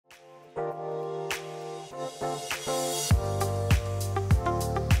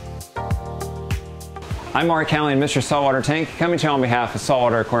I'm Mark Callion, Mr. Saltwater Tank, coming to you on behalf of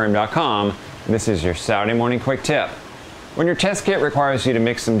SaltwaterAquarium.com. This is your Saturday morning quick tip. When your test kit requires you to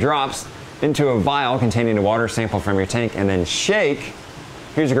mix some drops into a vial containing a water sample from your tank and then shake,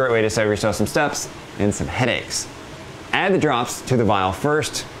 here's a great way to save yourself some steps and some headaches. Add the drops to the vial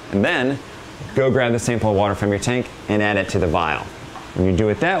first, and then go grab the sample of water from your tank and add it to the vial. When you do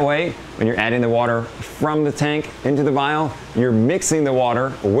it that way, when you're adding the water from the tank into the vial, you're mixing the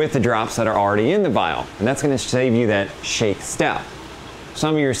water with the drops that are already in the vial. And that's going to save you that shake step.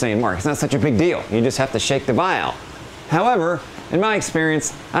 Some of you are saying, Mark, it's not such a big deal. You just have to shake the vial. However, in my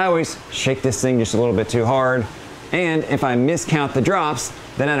experience, I always shake this thing just a little bit too hard. And if I miscount the drops,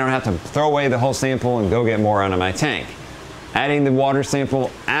 then I don't have to throw away the whole sample and go get more out of my tank. Adding the water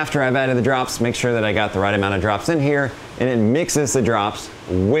sample after I've added the drops, make sure that I got the right amount of drops in here, and it mixes the drops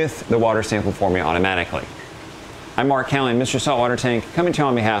with the water sample for me automatically. I'm Mark Callion, Mr. Saltwater Tank, coming to you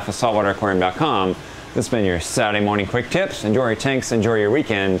on behalf of SaltwaterAquarium.com. This has been your Saturday morning quick tips. Enjoy your tanks, enjoy your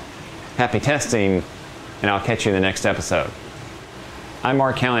weekend. Happy testing, and I'll catch you in the next episode. I'm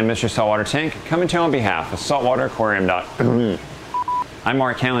Mark Callion, Mr. Saltwater Tank, coming to you on behalf of SaltwaterAquarium.com. I'm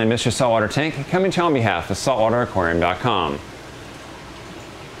Mark Callion, Mr. Saltwater Tank, coming to you on behalf of SaltwaterAquarium.com.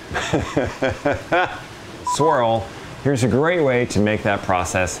 Swirl. Here's a great way to make that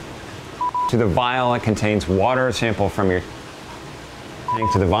process. To the vial that contains water sample from your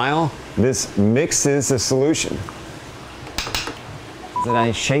tank to the vial, this mixes the solution. That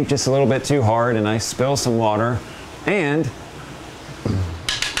I shake just a little bit too hard and I spill some water, and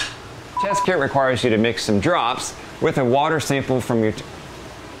test kit requires you to mix some drops with a water sample from your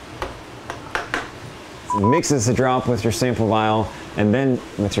mixes the drop with your sample vial, and then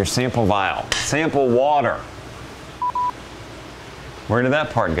with your sample vial. Sample water. Where did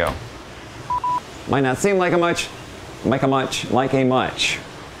that part go? Might not seem like a much.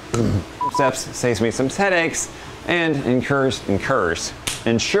 Steps saves me some headaches and ensures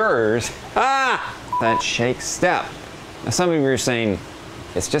that shake step. Now some of you are saying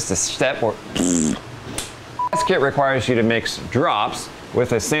it's just a step or this kit requires you to mix drops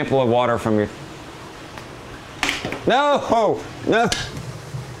with a sample of water from your no.